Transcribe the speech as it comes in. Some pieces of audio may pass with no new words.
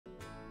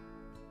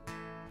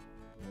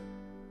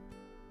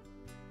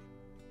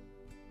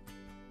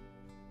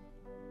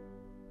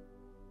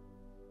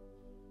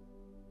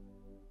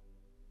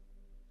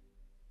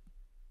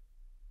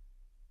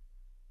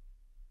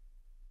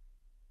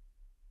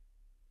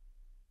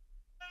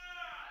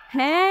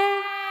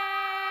Hey!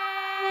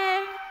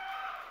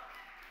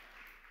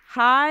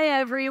 Hi,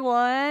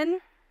 everyone.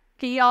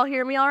 Can y'all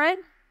hear me all right?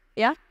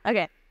 Yeah?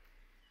 Okay.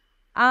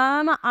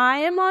 I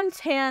am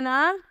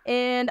Montana,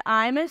 and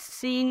I'm a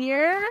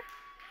senior.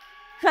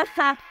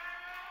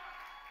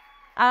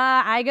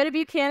 I go to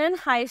Buchanan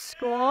High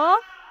School.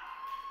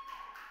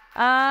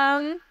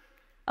 A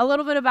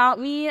little bit about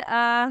me.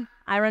 I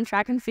run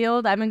track and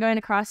field. I've been going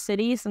to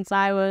CrossCity since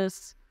I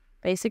was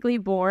basically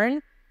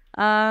born.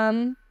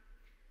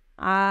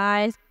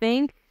 I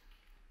think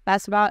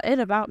that's about it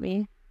about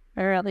me,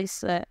 or at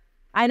least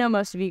I know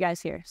most of you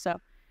guys here.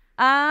 So,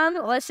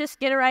 let's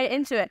just get right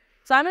into it.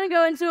 So I'm gonna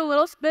go into a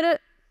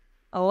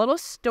little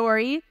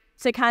story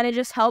to kind of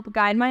just help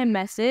guide my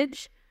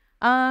message.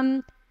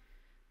 So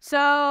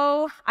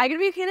I go to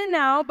Buchanan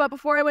now, but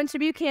before I went to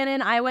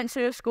Buchanan, I went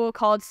to a school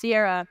called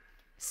Sierra.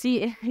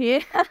 Sierra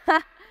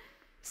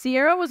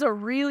was a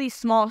really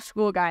small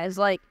school, guys.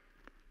 Like,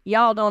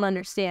 y'all don't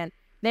understand.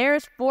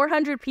 There's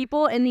 400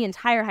 people in the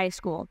entire high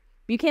school.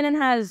 Buchanan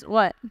has,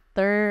 what,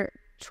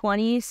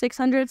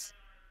 2,600s?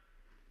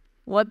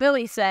 What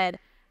Billy said.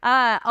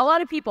 A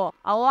lot of people.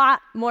 A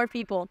lot more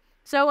people.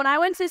 So when I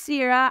went to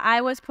Sierra,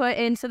 I was put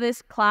into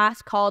this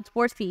class called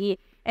Sports PE.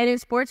 And in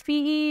Sports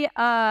PE,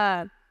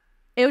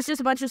 it was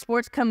just a bunch of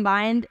sports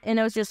combined, and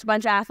it was just a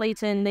bunch of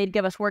athletes, and they'd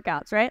give us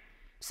workouts, right?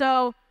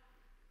 So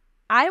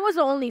I was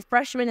the only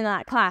freshman in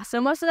that class.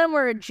 So most of them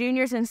were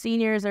juniors and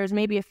seniors. There was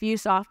maybe a few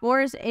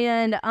sophomores,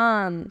 and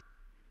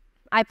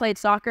I played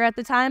soccer at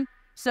the time.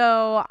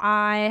 So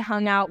I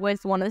hung out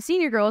with one of the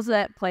senior girls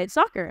that played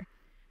soccer.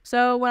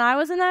 So when I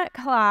was in that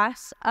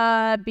class,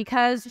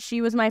 because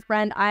she was my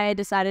friend, I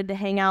decided to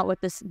hang out with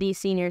these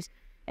seniors.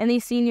 And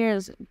these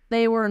seniors,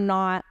 they were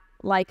not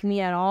like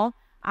me at all.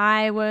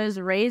 I was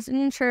raised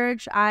in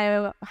church.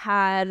 I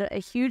had a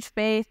huge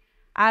faith.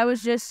 I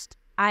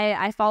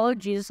followed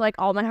Jesus like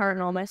all my heart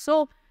and all my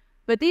soul.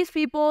 But these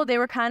people, they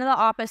were kind of the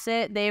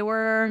opposite. They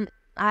were,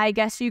 I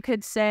guess you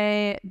could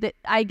say, that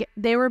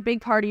they were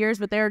big partiers,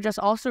 but they were just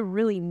also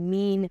really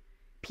mean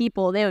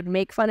people. They would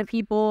make fun of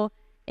people,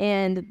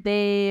 and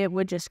they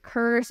would just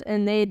curse,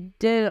 and they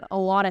did a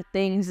lot of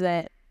things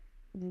that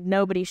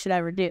nobody should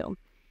ever do.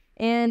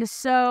 And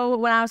so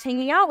when I was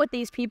hanging out with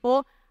these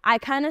people, I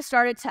kind of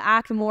started to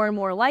act more and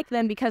more like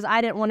them because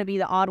I didn't want to be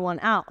the odd one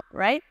out,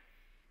 right?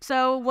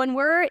 So when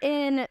we're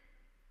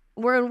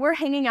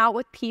hanging out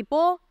with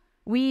people,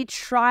 we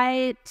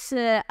try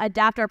to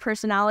adapt our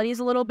personalities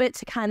a little bit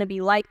to kind of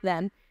be like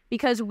them,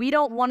 because we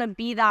don't want to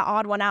be that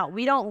odd one out.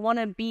 We kind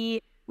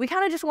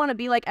of just want to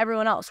be like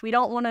everyone else. We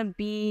don't want to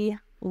be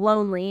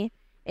lonely,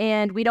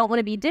 and we don't want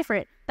to be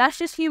different. That's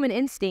just human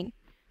instinct.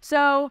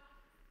 So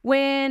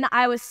when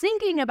I was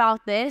thinking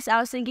about this, I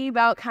was thinking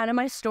about kind of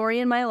my story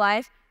in my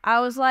life. I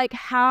was like,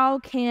 how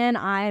can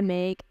I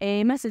make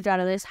a message out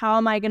of this? How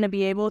am I going to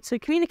be able to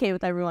communicate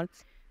with everyone?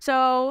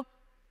 So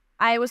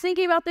I was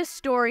thinking about this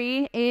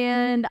story,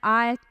 and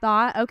I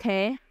thought,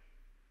 okay,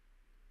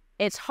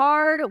 it's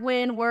hard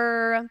when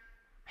we're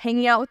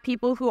hanging out with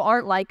people who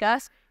aren't like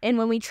us, and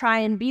when we try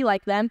and be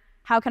like them,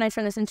 how can I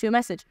turn this into a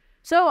message?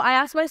 So I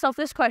asked myself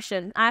this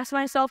question. I asked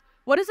myself,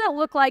 what does it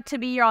look like to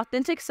be your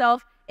authentic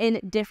self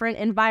in different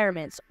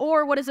environments?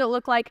 Or what does it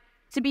look like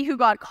to be who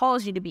God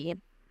calls you to be?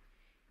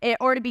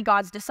 Or to be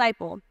God's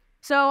disciple?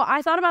 So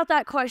I thought about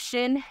that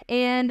question,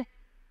 and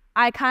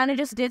I kind of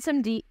just did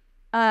some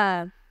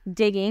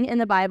digging in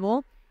the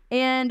Bible.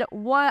 And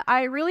what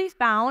I really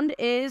found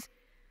is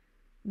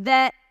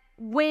that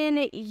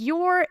when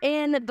you're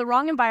in the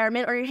wrong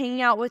environment, or you're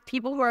hanging out with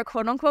people who are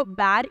quote unquote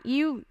bad,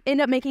 you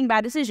end up making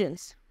bad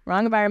decisions.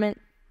 Wrong environment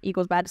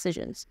equals bad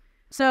decisions.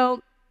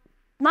 So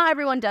not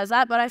everyone does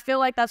that, but I feel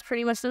like that's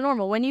pretty much the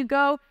normal. When you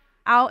go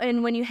out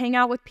and when you hang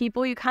out with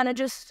people, you kind of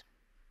just,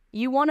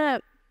 you don't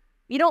want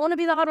to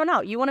be the odd one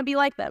out. You want to be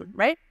like them,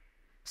 right?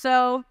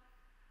 So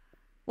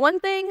one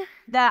thing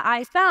that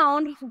I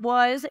found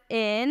was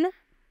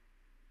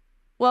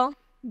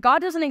God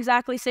doesn't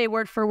exactly say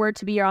word for word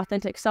to be your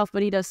authentic self,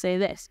 but he does say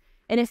this.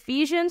 In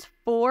Ephesians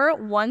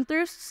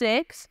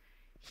 4:1-6,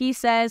 he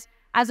says,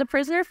 as a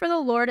prisoner for the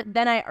Lord,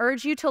 then I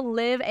urge you to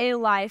live a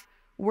life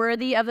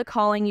worthy of the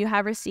calling you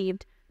have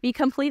received. Be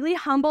completely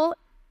humble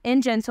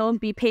and gentle.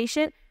 Be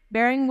patient,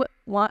 bearing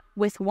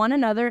with one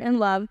another in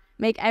love.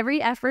 Make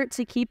every effort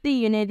to keep the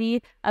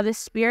unity of the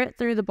Spirit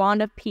through the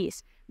bond of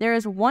peace. There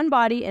is one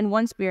body and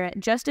one Spirit,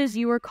 just as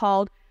you were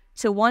called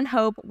to one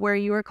hope where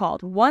you were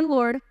called. One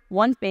Lord,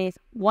 one faith,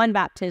 one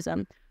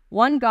baptism,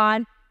 one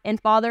God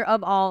and Father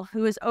of all,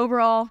 who is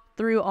over all,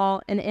 through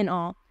all, and in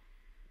all.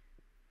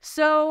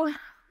 So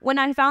when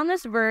I found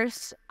this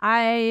verse,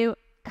 I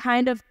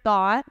kind of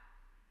thought,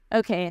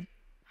 okay,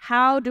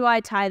 how do I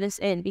tie this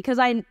in? Because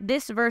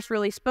this verse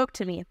really spoke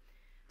to me.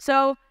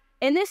 So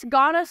in this,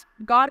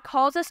 God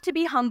calls us to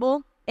be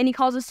humble, and he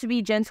calls us to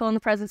be gentle in the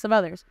presence of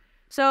others.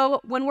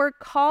 So when we're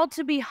called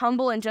to be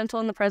humble and gentle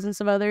in the presence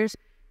of others,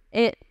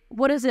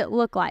 what does it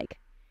look like?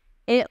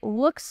 It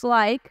looks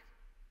like,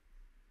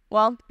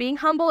 being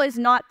humble is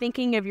not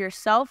thinking of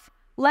yourself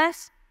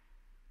less.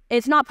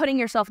 It's not putting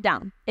yourself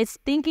down. It's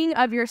thinking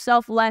of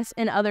yourself less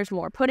and others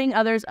more, putting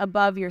others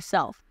above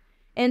yourself.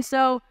 And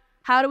so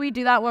how do we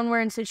do that when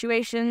we're in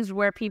situations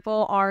where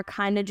people are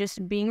kind of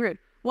just being rude?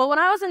 Well, when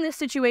I was in this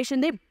situation,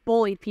 they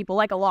bullied people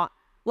like a lot.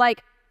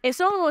 Like if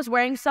someone was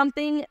wearing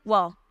something,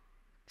 well,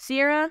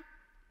 Sierra,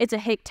 it's a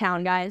hick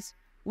town, guys.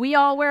 We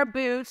all wear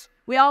boots.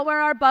 We all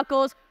wear our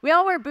buckles. We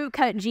all wear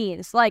bootcut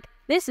jeans. Like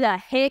this is a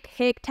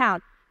hick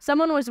town.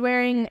 Someone was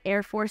wearing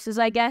Air Forces,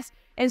 I guess.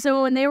 And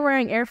so when they were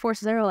wearing Air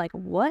Forces, they were like,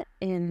 what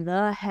in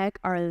the heck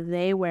are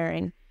they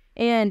wearing?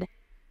 And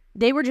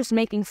they were just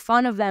making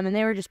fun of them and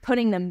they were just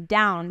putting them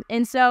down.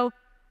 And so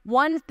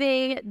one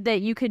thing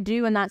that you could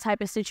do in that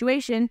type of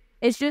situation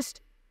is just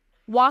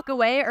walk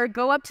away or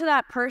go up to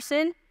that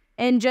person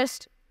and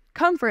just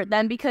comfort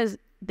them because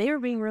they were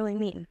being really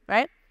mean,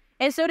 right?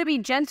 And so to be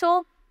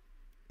gentle,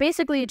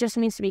 basically it just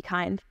means to be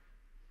kind.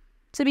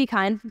 To be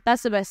kind,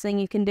 that's the best thing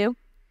you can do.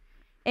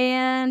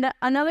 And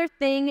another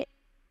thing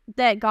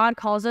that God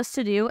calls us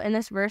to do in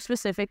this verse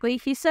specifically,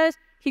 he says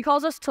he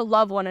calls us to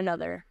love one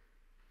another.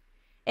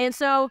 And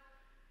so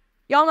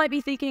y'all might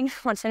be thinking,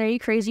 Montana, are you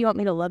crazy? You want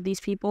me to love these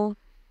people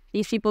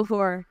who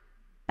are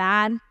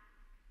bad?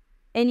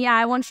 And yeah,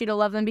 I want you to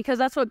love them because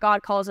that's what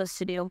God calls us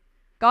to do.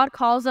 God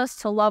calls us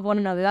to love one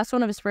another. That's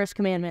one of his first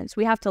commandments.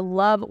 We have to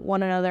love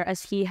one another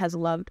as he has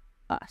loved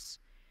us.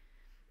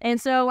 And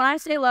so when I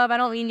say love, I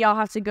don't mean y'all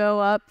have to go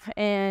up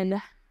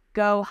and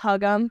go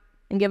hug them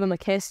and give them a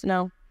kiss.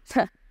 No.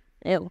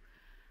 Ew.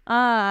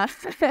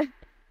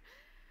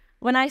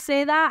 When I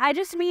say that, I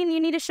just mean you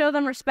need to show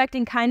them respect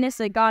and kindness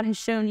that God has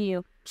shown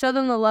you. Show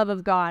them the love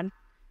of God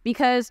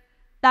because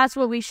that's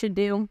what we should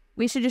do.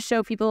 We should just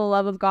show people the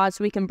love of God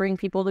so we can bring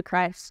people to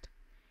Christ.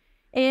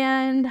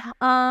 And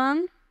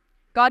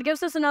God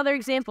gives us another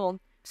example.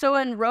 So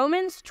in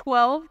Romans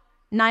 12,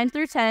 9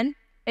 through 10,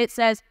 it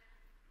says,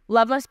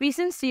 love must be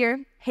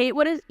sincere, hate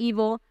what is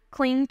evil,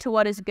 cling to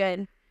what is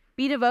good.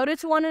 Be devoted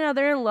to one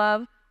another in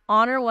love,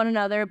 honor one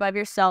another above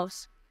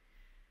yourselves.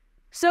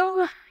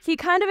 So he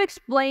kind of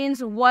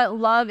explains what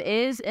love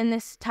is in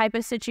this type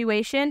of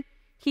situation.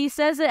 He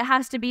says it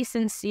has to be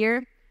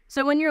sincere.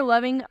 So when you're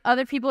loving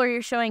other people or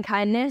you're showing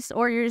kindness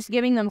or you're just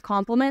giving them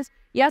compliments,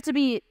 you have to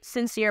be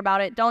sincere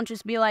about it. Don't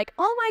just be like,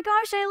 oh my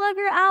gosh, I love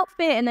your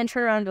outfit, and then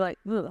turn around and be like,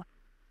 ugh.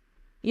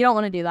 You don't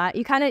want to do that.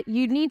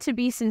 You need to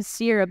be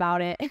sincere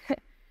about it.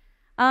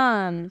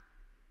 And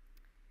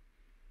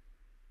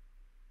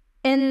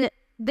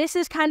this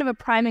is kind of a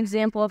prime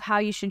example of how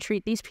you should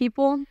treat these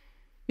people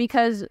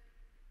because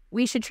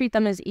we should treat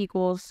them as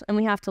equals and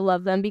we have to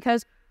love them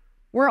because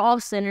we're all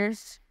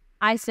sinners.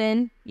 I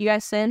sin. You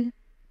guys sin.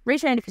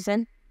 Raise your hand if you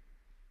sin.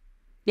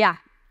 Yeah.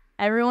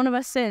 Every one of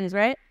us sins,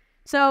 right?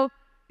 So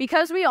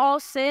because we all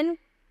sin,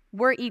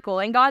 we're equal.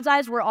 In God's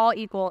eyes, we're all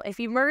equal. If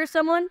you murder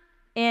someone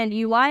and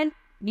you lied,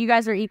 you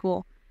guys are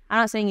equal. I'm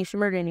not saying you should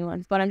murder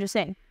anyone, but I'm just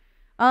saying.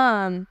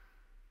 So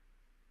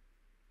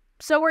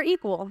we're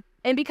equal.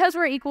 And because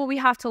we're equal, we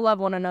have to love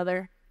one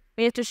another.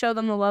 We have to show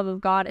them the love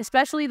of God,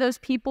 especially those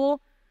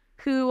people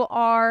who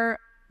are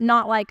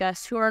not like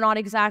us, who are not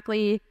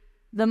exactly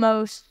the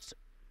most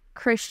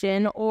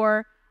Christian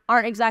or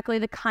aren't exactly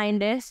the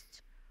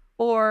kindest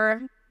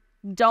or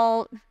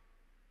don't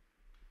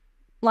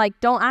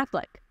act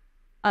like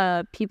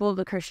people of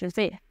the Christian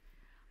faith.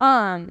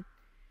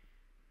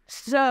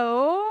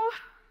 So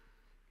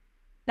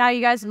now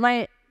you guys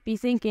might be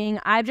thinking,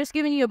 I've just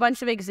given you a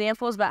bunch of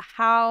examples about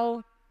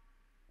how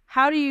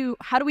do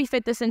we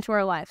fit this into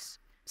our lives?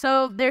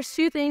 So there's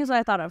two things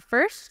I thought of.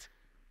 First,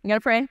 you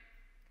gotta pray.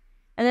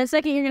 And then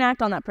second, you're gonna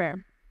act on that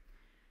prayer.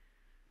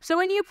 So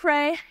when you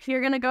pray,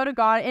 you're gonna go to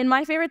God. And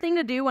my favorite thing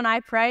to do when I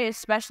pray,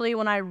 especially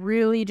when I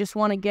really just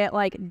want to get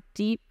like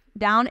deep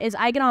down, is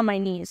I get on my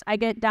knees. I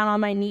get down on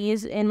my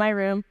knees in my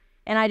room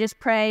and I just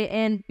pray.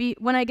 And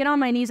when I get on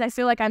my knees, I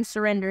feel like I'm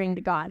surrendering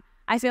to God.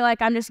 I feel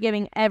like I'm just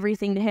giving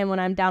everything to him when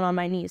I'm down on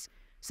my knees.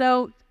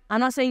 So I'm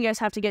not saying you guys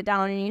have to get down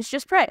on your knees,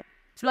 just pray.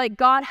 So like,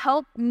 God,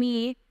 help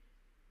me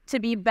to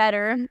be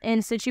better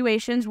in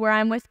situations where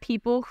I'm with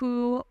people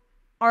who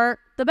aren't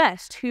the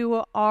best,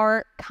 who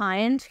are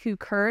kind, who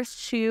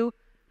curse, who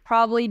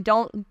probably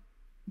don't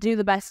do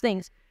the best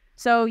things.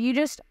 So you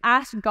just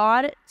ask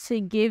God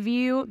to give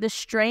you the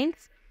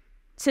strength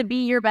to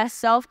be your best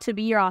self, to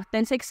be your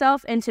authentic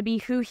self, and to be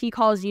who he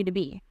calls you to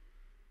be.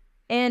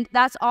 And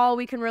that's all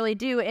we can really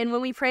do. And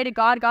when we pray to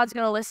God, God's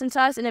going to listen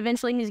to us, and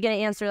eventually he's going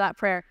to answer that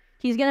prayer.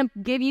 He's going to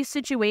give you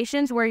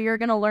situations where you're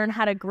going to learn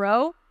how to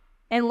grow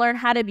and learn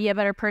how to be a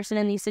better person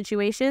in these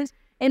situations.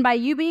 And by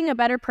you being a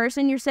better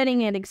person, you're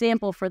setting an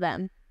example for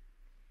them.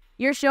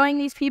 You're showing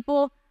these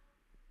people,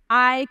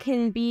 I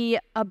can be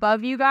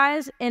above you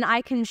guys, and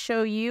I can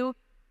show you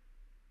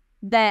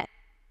that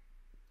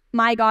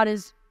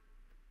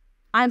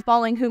I'm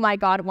following who my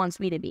God wants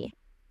me to be.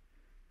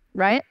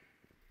 Right?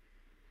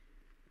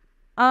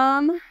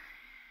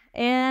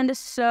 And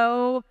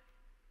so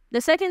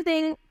the second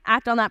thing,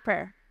 act on that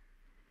prayer.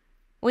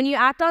 When you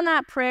act on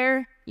that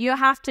prayer, you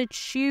have to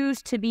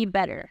choose to be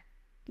better.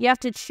 You have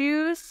to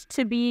choose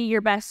to be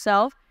your best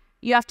self.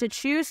 You have to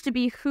choose to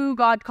be who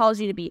God calls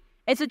you to be.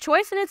 It's a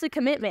choice and it's a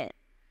commitment.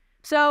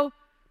 So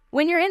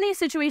when you're in these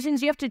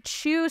situations, you have to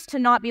choose to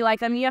not be like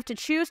them. You have to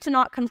choose to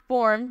not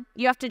conform.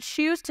 You have to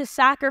choose to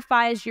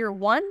sacrifice your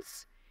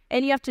wants,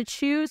 and you have to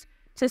choose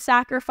to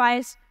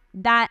sacrifice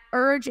that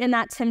urge and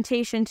that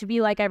temptation to be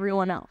like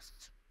everyone else.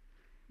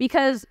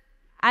 Because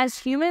as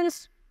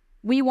humans,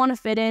 we want to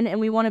fit in and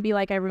we want to be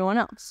like everyone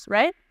else,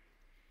 right?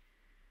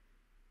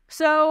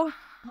 So,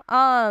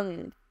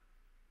 the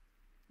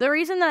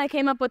reason that I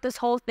came up with this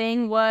whole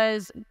thing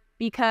was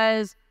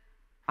because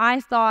I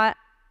thought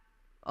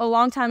a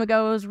long time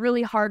ago it was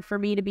really hard for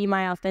me to be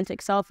my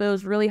authentic self. It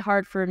was really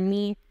hard for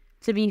me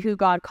to be who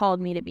God called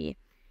me to be.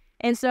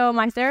 And so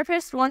my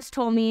therapist once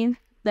told me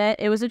that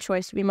it was a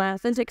choice to be my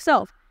authentic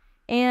self.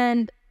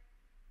 And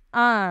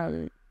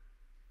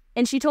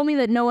she told me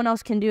that no one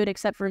else can do it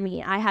except for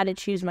me. I had to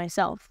choose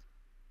myself.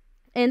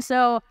 And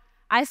so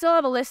I still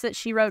have a list that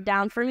she wrote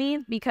down for me,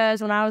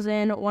 because when I was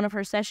in one of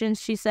her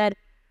sessions, she said,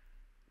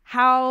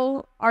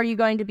 how are you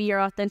going to be your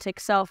authentic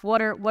self?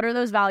 What are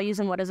those values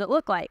and what does it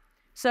look like?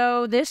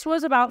 So this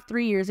was about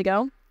 3 years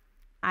ago.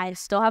 I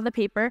still have the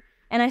paper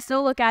and I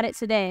still look at it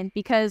today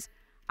because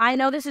I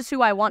know this is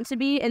who I want to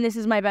be and this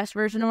is my best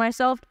version of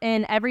myself.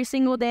 And every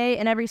single day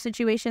in every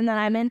situation that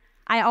I'm in,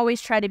 I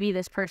always try to be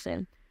this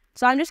person.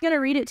 So I'm just going to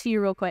read it to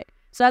you real quick.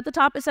 So at the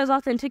top it says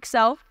authentic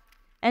self,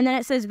 and then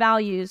it says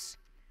values.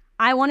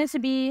 I want to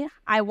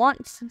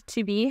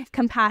be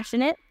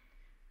compassionate.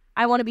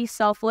 I want to be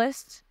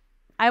selfless.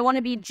 I want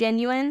to be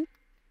genuine.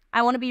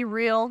 I want to be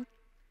real.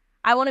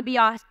 I want to be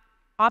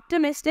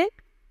optimistic.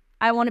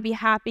 I want to be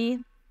happy.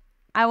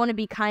 I want to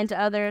be kind to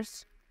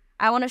others.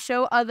 I want to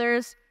show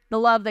others the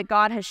love that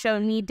God has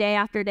shown me day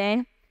after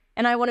day.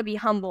 And I want to be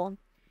humble.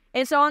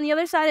 And so on the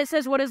other side, it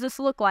says, what does this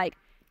look like?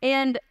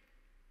 And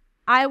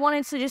I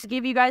wanted to just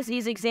give you guys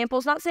these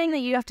examples, not saying that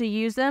you have to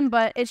use them,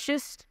 but it's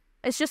just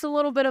a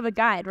little bit of a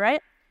guide,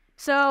 right?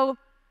 So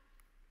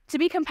to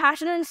be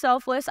compassionate and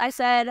selfless, I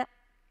said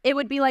it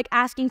would be like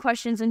asking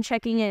questions and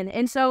checking in.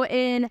 And so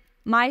in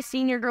my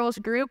senior girls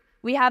group,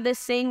 we have this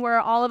thing where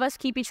all of us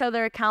keep each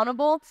other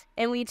accountable,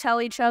 and we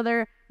text each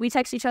other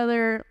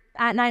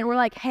at night, and we're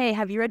like, hey,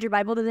 have you read your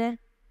Bible today?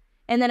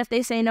 And then if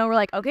they say no, we're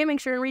like, okay, make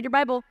sure and read your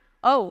Bible.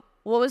 Oh,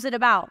 what was it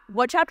about?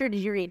 What chapter did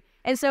you read?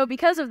 And so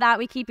because of that,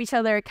 we keep each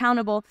other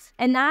accountable.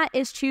 And that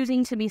is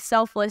choosing to be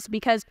selfless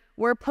because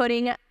we're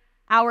putting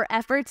our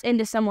efforts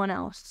into someone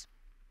else.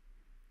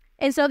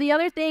 And so the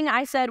other thing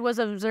I said was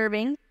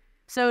observing.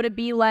 So to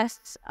be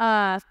less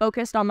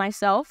focused on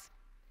myself.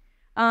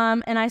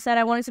 And I said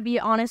I wanted to be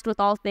honest with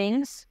all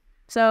things.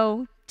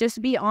 So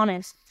just be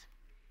honest.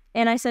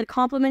 And I said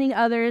complimenting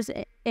others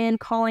and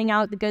calling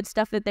out the good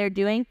stuff that they're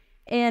doing.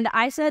 And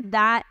I said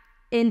that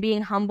in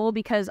being humble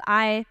because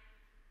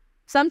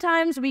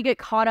sometimes we get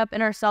caught up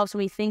in ourselves and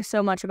we think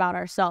so much about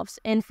ourselves.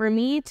 And for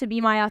me to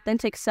be my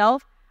authentic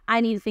self,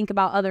 I need to think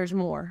about others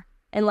more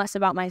and less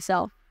about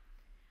myself.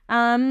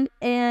 And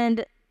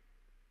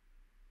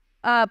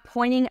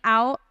pointing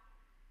out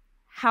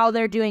how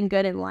they're doing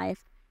good in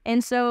life.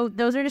 And so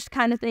those are just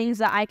kind of things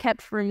that I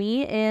kept for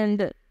me.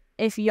 And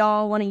if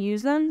y'all want to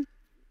use them,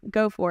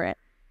 go for it.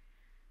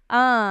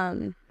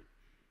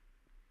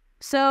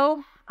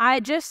 So I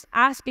just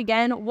ask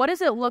again, what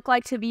does it look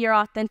like to be your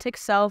authentic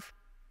self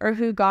or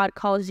who God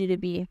calls you to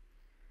be?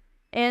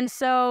 And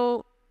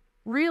so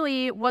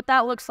really what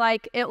that looks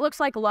like, it looks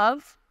like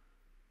love.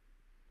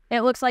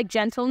 It looks like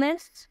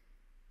gentleness.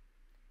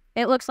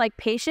 It looks like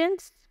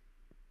patience.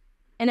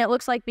 And it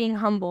looks like being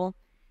humble.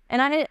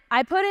 And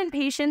I put in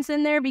patience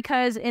in there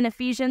because in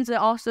Ephesians it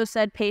also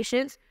said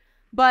patience.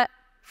 But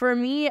for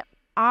me,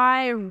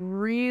 I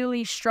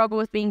really struggle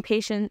with being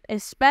patient,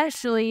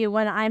 especially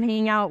when I'm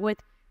hanging out with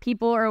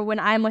people or when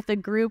I'm with a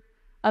group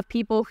of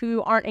people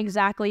who aren't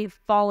exactly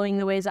following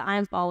the ways that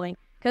I'm following.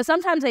 Because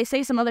sometimes they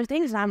say some other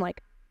things and I'm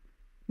like,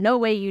 no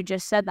way you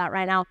just said that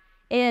right now.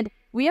 And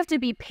we have to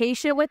be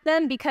patient with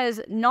them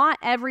because not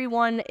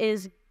everyone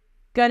is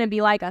going to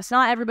be like us.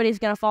 Not everybody's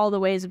going to follow the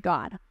ways of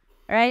God,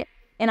 all right?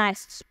 And I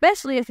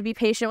especially have to be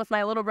patient with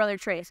my little brother,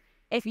 Trace.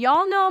 If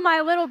y'all know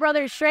my little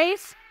brother,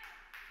 Trace,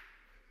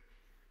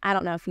 I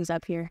don't know if he's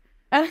up here.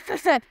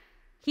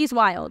 He's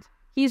wild.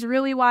 He's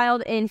really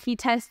wild, and he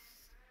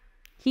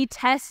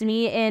tests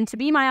me. And to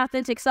be my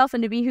authentic self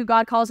and to be who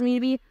God calls me to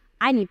be,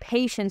 I need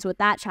patience with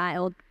that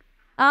child.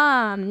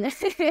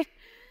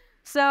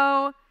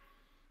 So,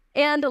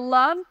 and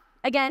love,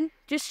 again,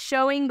 just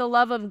showing the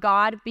love of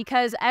God,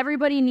 because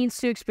everybody needs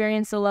to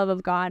experience the love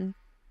of God,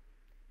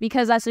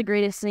 because that's the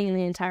greatest thing in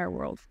the entire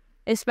world,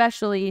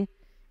 especially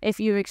if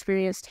you've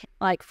experienced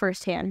like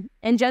firsthand.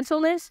 And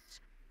gentleness,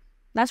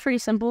 that's pretty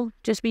simple.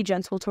 Just be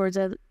gentle towards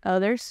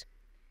others.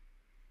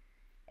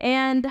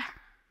 And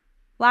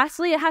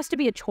lastly, it has to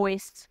be a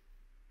choice.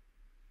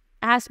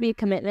 It has to be a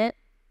commitment.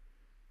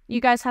 You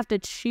guys have to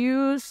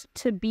choose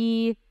to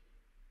be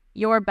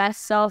your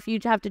best self. You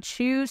have to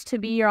choose to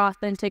be your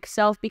authentic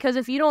self, because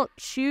if you don't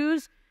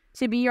choose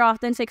to be your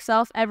authentic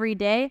self every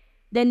day,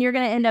 then you're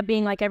going to end up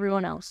being like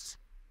everyone else.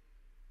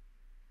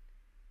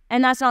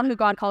 And that's not who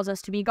God calls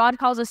us to be. God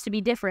calls us to be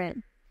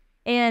different.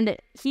 And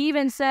he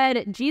even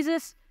said,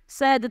 Jesus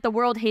said that the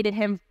world hated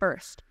him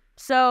first.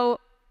 So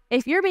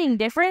if you're being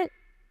different,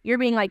 you're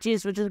being like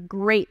Jesus, which is a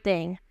great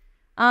thing.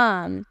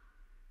 So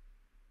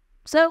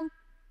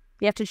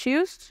you have to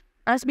choose.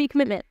 It has to be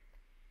commitment.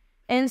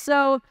 And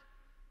so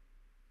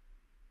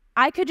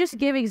I could just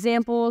give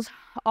examples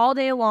all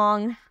day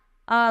long.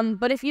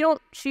 But if you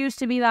don't choose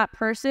to be that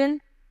person,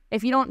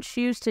 if you don't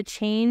choose to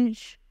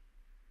change,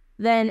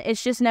 then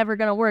it's just never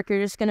going to work.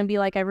 You're just going to be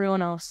like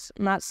everyone else.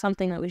 And that's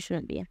something that we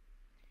shouldn't be.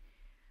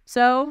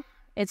 So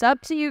it's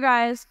up to you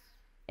guys.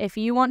 If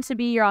you want to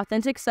be your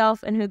authentic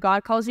self and who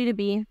God calls you to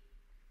be,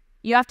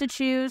 you have to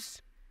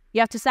choose, you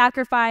have to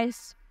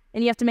sacrifice,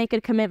 and you have to make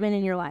a commitment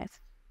in your life.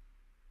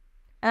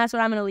 And that's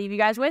what I'm going to leave you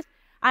guys with.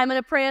 I'm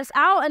going to pray us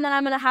out, and then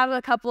I'm going to have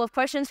a couple of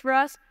questions for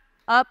us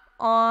up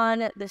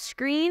on the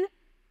screen.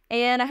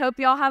 And I hope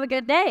you all have a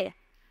good day.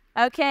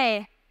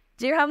 Okay.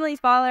 Dear Heavenly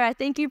Father, I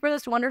thank you for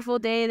this wonderful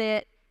day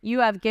that you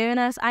have given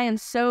us. I am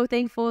so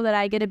thankful that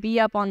I get to be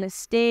up on this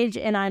stage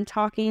and I'm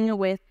talking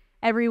with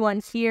everyone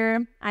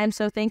here. I am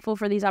so thankful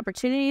for these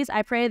opportunities.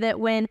 I pray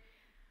that when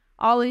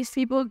all these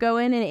people go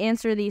in and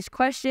answer these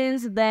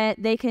questions,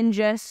 that they can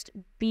just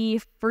be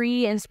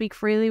free and speak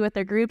freely with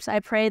their groups.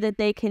 I pray that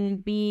they can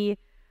be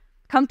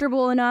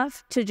comfortable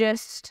enough to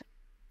just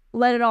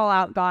let it all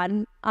out,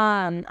 God.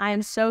 I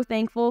am so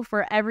thankful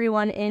for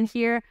everyone in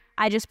here.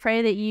 I just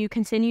pray that you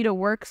continue to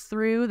work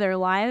through their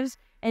lives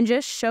and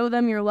just show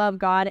them your love,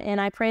 God. And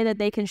I pray that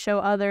they can show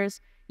others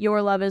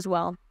your love as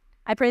well.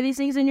 I pray these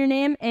things in your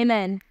name.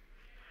 Amen.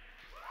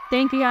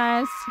 Thank you,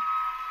 guys.